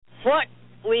What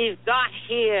we've got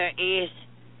here is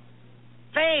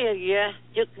failure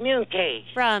to communicate.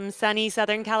 From sunny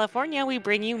Southern California, we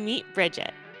bring you Meet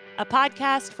Bridget, a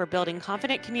podcast for building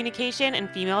confident communication and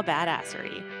female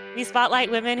badassery. We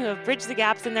spotlight women who have bridged the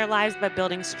gaps in their lives by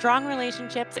building strong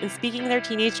relationships and speaking their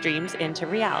teenage dreams into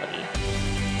reality.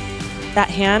 That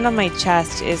hand on my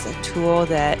chest is a tool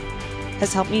that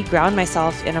has helped me ground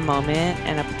myself in a moment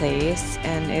and a place,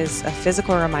 and is a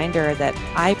physical reminder that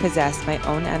I possess my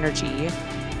own energy,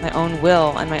 my own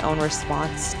will, and my own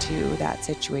response to that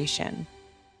situation.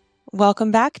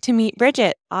 Welcome back to Meet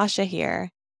Bridget. Asha here.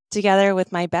 Together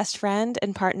with my best friend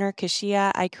and partner,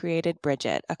 Kashia, I created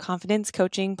Bridget, a confidence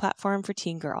coaching platform for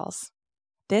teen girls.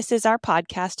 This is our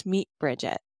podcast, Meet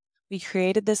Bridget. We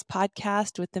created this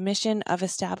podcast with the mission of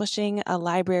establishing a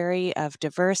library of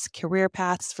diverse career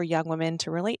paths for young women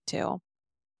to relate to.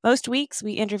 Most weeks,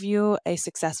 we interview a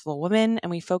successful woman and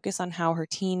we focus on how her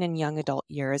teen and young adult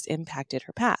years impacted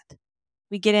her path.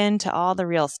 We get into all the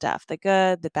real stuff, the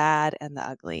good, the bad, and the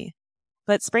ugly.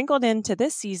 But sprinkled into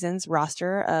this season's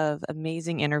roster of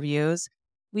amazing interviews,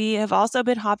 we have also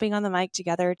been hopping on the mic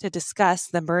together to discuss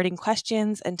the burning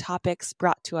questions and topics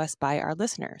brought to us by our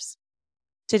listeners.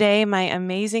 Today, my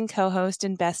amazing co-host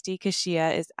and bestie,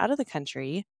 Kashia, is out of the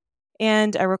country,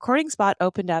 and a recording spot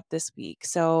opened up this week.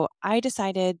 So I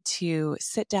decided to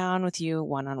sit down with you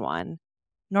one-on-one.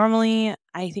 Normally,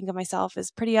 I think of myself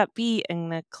as pretty upbeat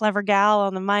and a clever gal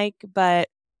on the mic, but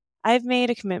I've made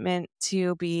a commitment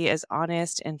to be as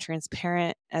honest and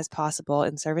transparent as possible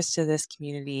in service to this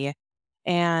community.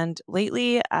 And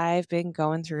lately, I've been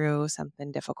going through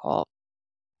something difficult.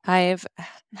 I've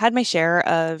had my share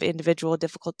of individual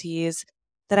difficulties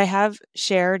that I have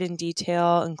shared in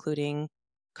detail, including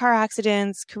car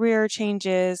accidents, career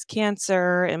changes,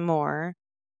 cancer, and more.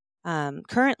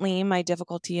 Currently, my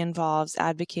difficulty involves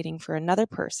advocating for another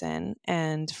person,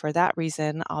 and for that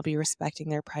reason, I'll be respecting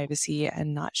their privacy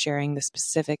and not sharing the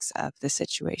specifics of the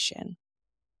situation.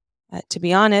 To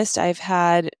be honest, I've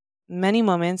had many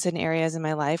moments in areas in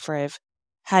my life where I've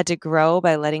had to grow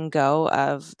by letting go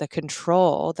of the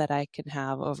control that I can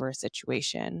have over a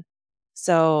situation.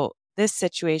 So this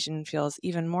situation feels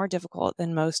even more difficult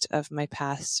than most of my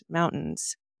past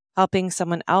mountains. Helping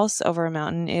someone else over a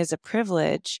mountain is a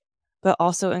privilege, but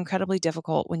also incredibly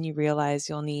difficult when you realize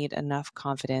you'll need enough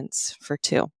confidence for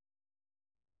two.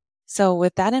 So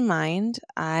with that in mind,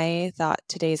 I thought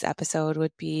today's episode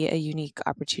would be a unique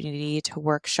opportunity to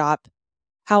workshop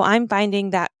how I'm finding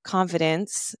that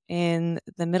confidence in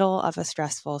the middle of a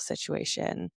stressful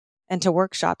situation and to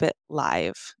workshop it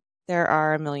live. There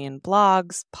are a million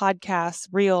blogs, podcasts,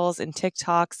 reels, and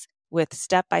TikToks with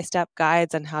step-by-step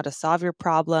guides on how to solve your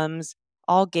problems,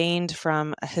 all gained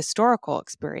from a historical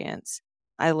experience.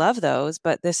 I love those,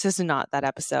 but this is not that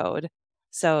episode.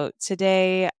 So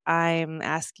today I'm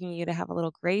asking you to have a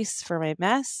little grace for my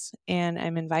mess, and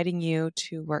I'm inviting you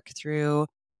to work through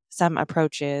some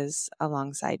approaches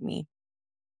alongside me.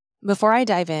 Before I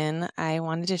dive in, I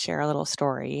wanted to share a little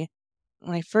story.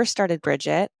 When I first started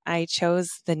Bridget, I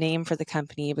chose the name for the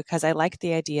company because I liked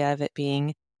the idea of it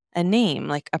being a name,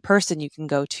 like a person you can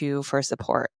go to for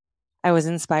support. I was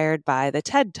inspired by the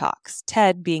TED Talks,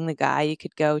 TED being the guy you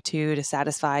could go to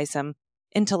satisfy some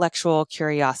intellectual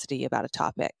curiosity about a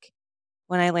topic.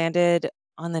 When I landed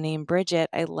on the name Bridget,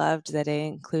 I loved that it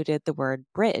included the word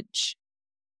bridge.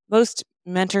 Most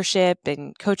mentorship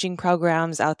and coaching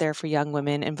programs out there for young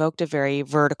women invoked a very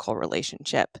vertical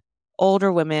relationship.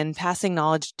 Older women passing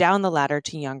knowledge down the ladder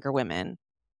to younger women.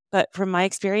 But from my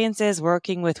experiences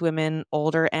working with women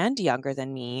older and younger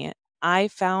than me, I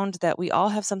found that we all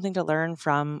have something to learn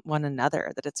from one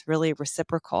another, that it's really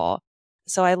reciprocal.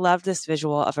 So I love this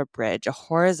visual of a bridge, a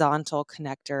horizontal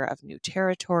connector of new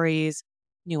territories,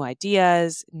 new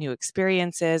ideas, new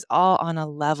experiences, all on a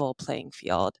level playing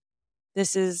field.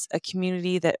 This is a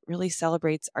community that really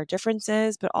celebrates our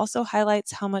differences, but also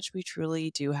highlights how much we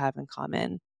truly do have in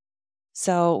common.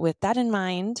 So with that in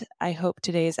mind, I hope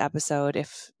today's episode,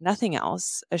 if nothing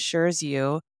else, assures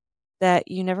you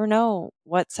that you never know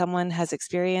what someone has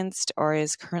experienced or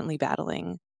is currently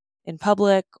battling, in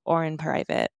public or in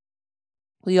private.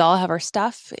 We all have our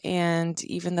stuff, and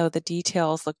even though the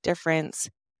details look different,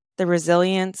 the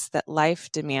resilience that life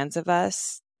demands of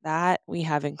us, that we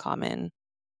have in common.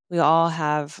 We all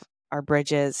have our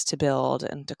bridges to build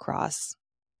and to cross.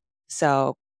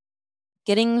 So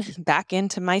getting back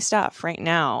into my stuff right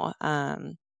now,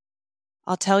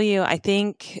 I'll tell you, I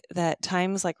think that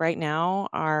times like right now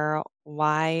are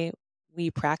why we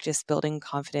practice building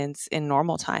confidence in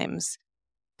normal times.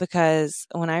 Because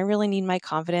when I really need my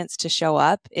confidence to show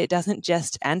up, it doesn't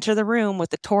just enter the room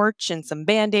with a torch and some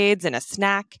Band-Aids and a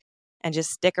snack. and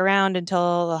just stick around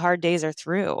until the hard days are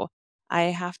through. I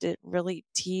have to really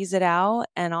tease it out,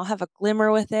 and I'll have a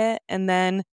glimmer with it, and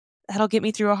then that'll get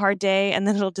me through a hard day, and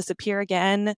then it'll disappear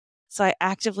again. So I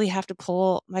actively have to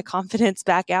pull my confidence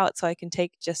back out so I can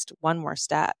take just one more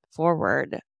step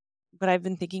forward. What I've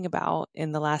been thinking about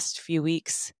in the last few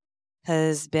weeks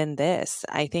has been this.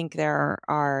 I think there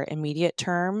are immediate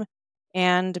term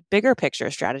and bigger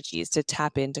picture strategies to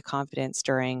tap into confidence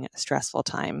during a stressful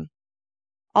time.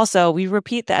 Also, we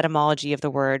repeat the etymology of the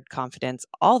word confidence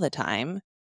all the time,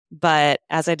 but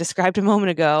as I described a moment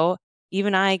ago,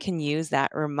 even I can use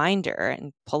that reminder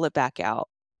and pull it back out.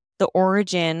 The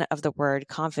origin of the word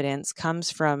confidence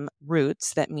comes from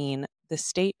roots that mean the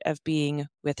state of being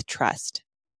with trust.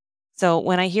 So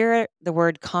when I hear the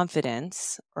word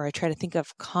confidence, or I try to think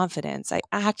of confidence, I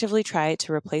actively try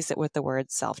to replace it with the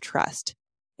word self-trust.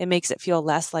 It makes it feel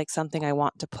less like something I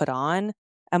want to put on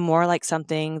and more like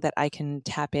something that I can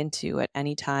tap into at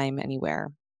any time,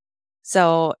 anywhere.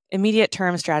 So immediate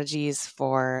term strategies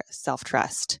for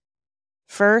self-trust.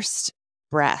 First,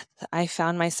 breath. I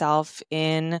found myself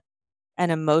in an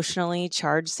emotionally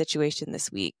charged situation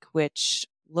this week, which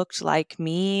looked like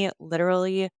me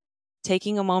literally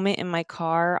taking a moment in my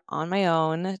car on my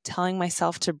own, telling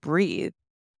myself to breathe.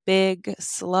 Big,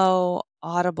 slow,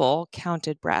 audible,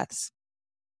 counted breaths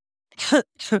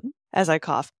as I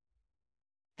cough.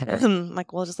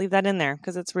 Like, we'll just leave that in there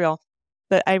because it's real.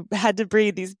 But I had to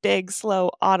breathe these big,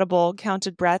 slow, audible,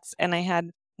 counted breaths, and I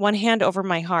had one hand over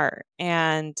my heart.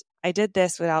 And I did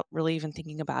this without really even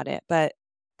thinking about it. But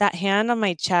that hand on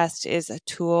my chest is a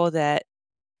tool that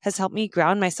has helped me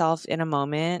ground myself in a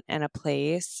moment and a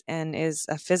place, and is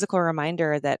a physical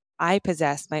reminder that I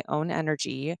possess my own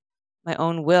energy, my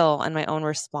own will, and my own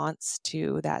response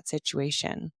to that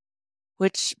situation.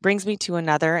 Which brings me to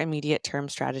another immediate term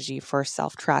strategy for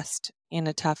self-trust in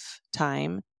a tough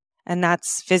time, and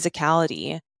that's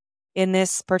physicality. In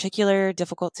this particular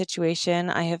difficult situation,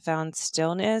 I have found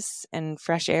stillness and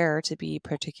fresh air to be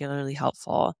particularly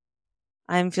helpful.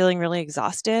 I'm feeling really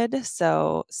exhausted,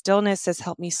 so stillness has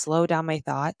helped me slow down my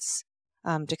thoughts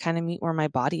to kind of meet where my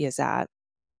body is at.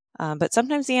 But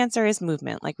sometimes the answer is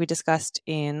movement, like we discussed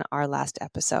in our last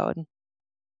episode.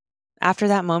 After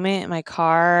that moment in my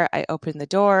car, I opened the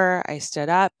door, I stood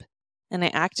up, and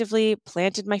I actively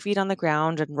planted my feet on the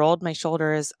ground and rolled my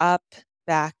shoulders up,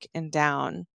 back, and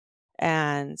down.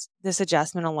 And this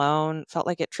adjustment alone felt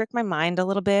like it tricked my mind a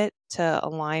little bit to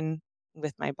align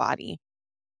with my body.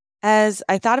 As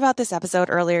I thought about this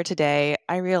episode earlier today,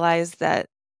 I realized that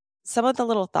some of the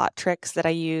little thought tricks that I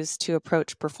use to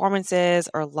approach performances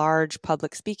or large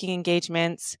public speaking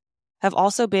engagements have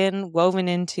also been woven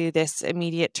into this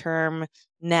immediate term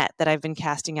net that I've been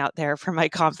casting out there for my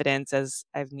confidence as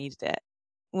I've needed it.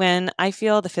 When I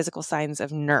feel the physical signs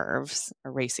of nerves, a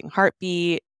racing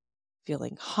heartbeat,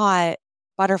 feeling hot,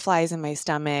 butterflies in my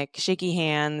stomach, shaky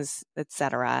hands,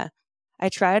 etc., I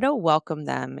try to welcome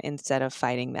them instead of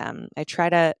fighting them. I try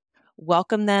to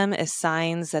welcome them as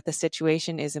signs that the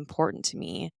situation is important to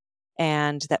me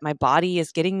and that my body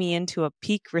is getting me into a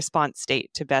peak response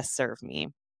state to best serve me.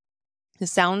 It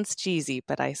sounds cheesy,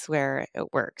 but I swear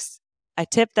it works. A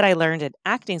tip that I learned in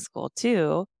acting school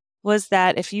too was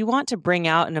that if you want to bring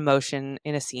out an emotion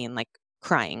in a scene like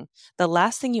crying, the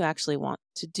last thing you actually want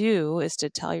to do is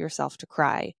to tell yourself to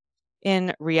cry.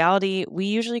 In reality, we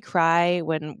usually cry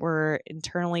when we're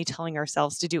internally telling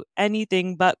ourselves to do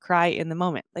anything but cry in the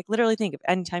moment. Like, literally think of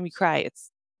any time you cry,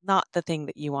 it's not the thing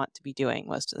that you want to be doing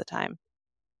most of the time.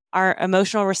 Our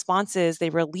emotional responses, they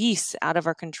release out of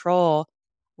our control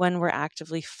when we're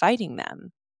actively fighting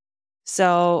them.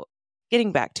 So,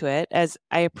 getting back to it, as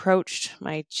I approached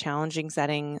my challenging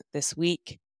setting this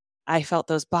week, I felt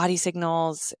those body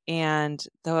signals, and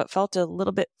though it felt a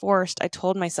little bit forced, I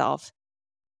told myself,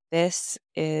 this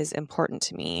is important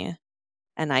to me,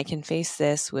 and I can face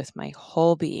this with my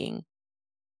whole being.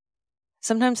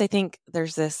 Sometimes I think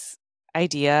there's this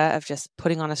idea of just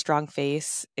putting on a strong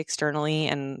face externally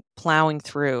and plowing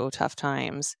through tough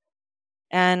times.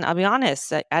 And I'll be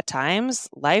honest, at times,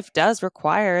 life does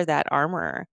require that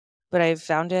armor, but I've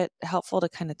found it helpful to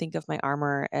kind of think of my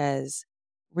armor as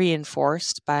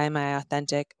reinforced by my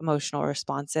authentic emotional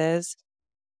responses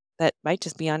that might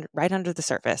just be right under the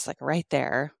surface, like right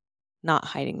there, not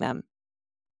hiding them.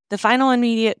 The final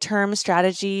immediate term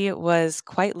strategy was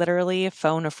quite literally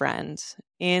phone a friend.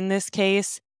 In this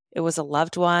case, it was a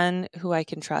loved one who I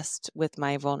can trust with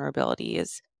my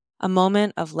vulnerabilities. A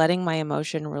moment of letting my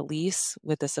emotion release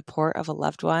with the support of a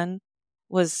loved one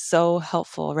was so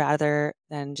helpful rather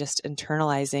than just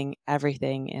internalizing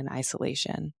everything in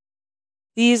isolation.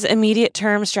 These immediate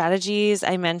term strategies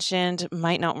I mentioned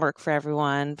might not work for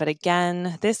everyone, but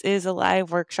again, this is a live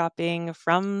workshopping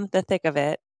from the thick of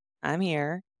it. I'm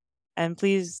here, and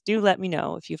please do let me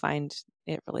know if you find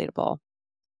it relatable.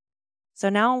 So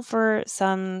now for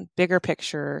some bigger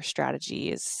picture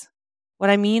strategies. What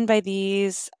I mean by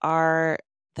these are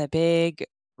the big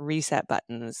reset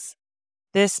buttons.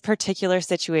 This particular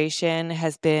situation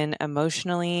has been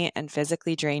emotionally and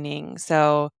physically draining.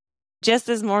 So just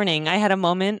this morning, I had a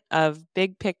moment of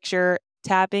big picture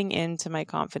tapping into my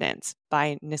confidence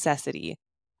by necessity.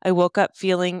 I woke up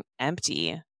feeling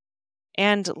empty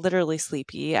and literally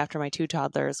sleepy after my 2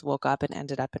 toddlers woke up and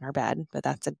ended up in our bed, but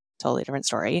that's a totally different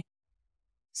story.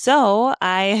 So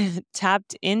I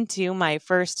tapped into my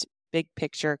first big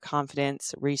picture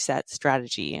confidence reset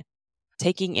strategy,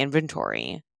 taking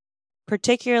inventory.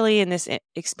 Particularly in this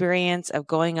experience of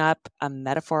going up a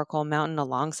metaphorical mountain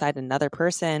alongside another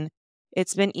person,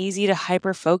 it's been easy to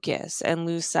hyper focus and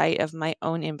lose sight of my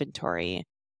own inventory.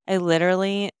 I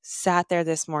literally sat there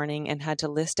this morning and had to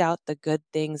list out the good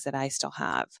things that I still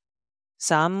have.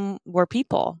 Some were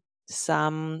people,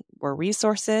 some were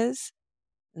resources,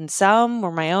 and some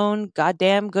were my own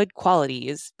goddamn good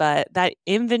qualities. But that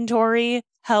inventory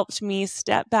helped me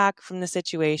step back from the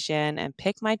situation and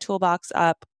pick my toolbox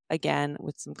up again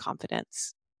with some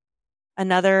confidence.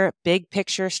 Another big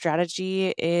picture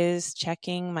strategy is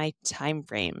checking my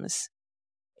timeframes.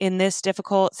 In this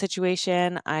difficult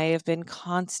situation, I have been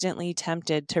constantly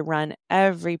tempted to run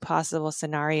every possible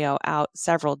scenario out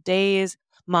several days,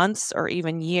 months, or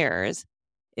even years.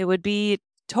 It would be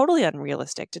totally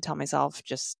unrealistic to tell myself,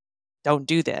 just don't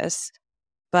do this.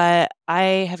 But I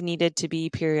have needed to be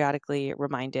periodically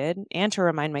reminded and to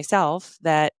remind myself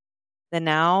that the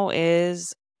now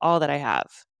is all that I have.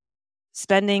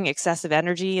 Spending excessive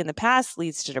energy in the past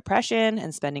leads to depression,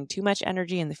 and spending too much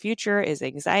energy in the future is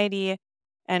anxiety.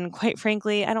 And quite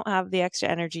frankly, I don't have the extra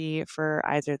energy for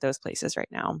either of those places right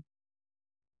now.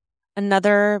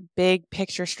 Another big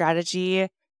picture strategy,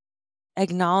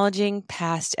 acknowledging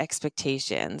past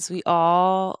expectations. We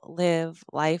all live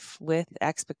life with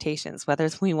expectations, whether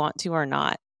we want to or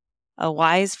not. A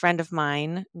wise friend of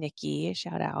mine, Nikki,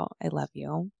 shout out, I love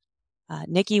you.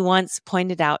 Nikki once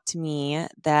pointed out to me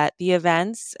that the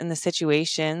events and the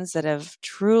situations that have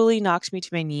truly knocked me to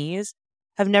my knees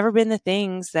have never been the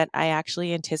things that I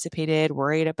actually anticipated,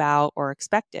 worried about, or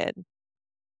expected.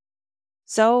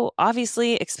 So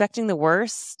obviously, expecting the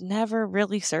worst never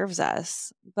really serves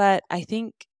us. But I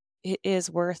think it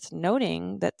is worth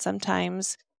noting that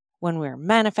sometimes when we're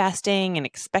manifesting and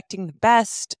expecting the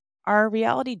best, our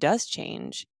reality does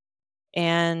change.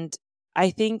 And I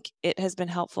think it has been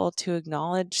helpful to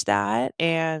acknowledge that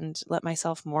and let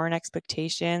myself mourn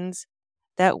expectations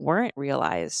that weren't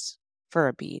realized for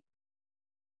a beat.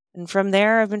 And from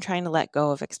there, I've been trying to let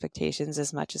go of expectations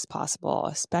as much as possible,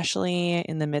 especially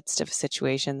in the midst of a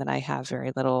situation that I have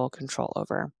very little control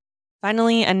over.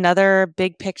 Finally, another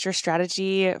big picture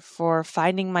strategy for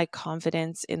finding my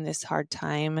confidence in this hard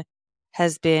time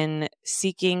has been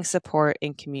seeking support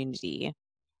in community.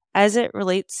 As it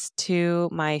relates to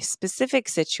my specific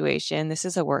situation, this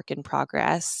is a work in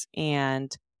progress,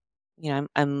 and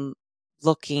I'm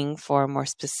looking for a more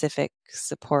specific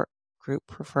support group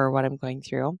for what I'm going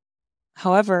through.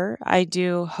 However, I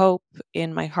do hope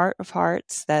in my heart of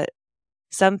hearts that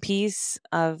some piece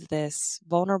of this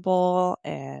vulnerable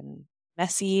and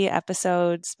messy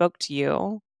episode spoke to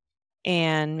you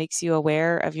and makes you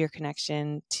aware of your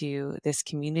connection to this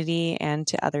community and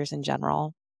to others in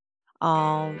general.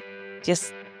 I'll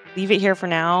just leave it here for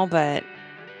now, but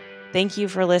thank you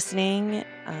for listening.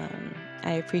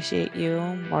 I appreciate you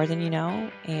more than you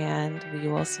know, and we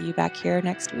will see you back here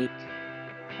next week.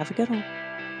 Have a good one.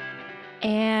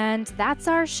 And that's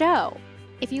our show.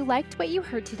 If you liked what you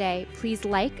heard today, please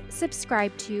like,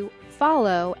 subscribe to,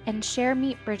 follow, and share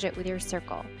Meet Bridget with your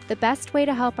circle. The best way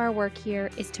to help our work here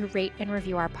is to rate and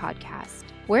review our podcast.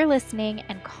 We're listening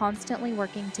and constantly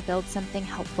working to build something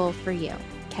helpful for you.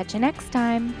 Catch you next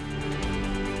time.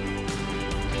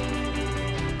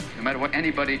 No matter what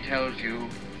anybody tells you,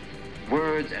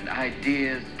 words and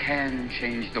ideas can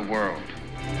change the world.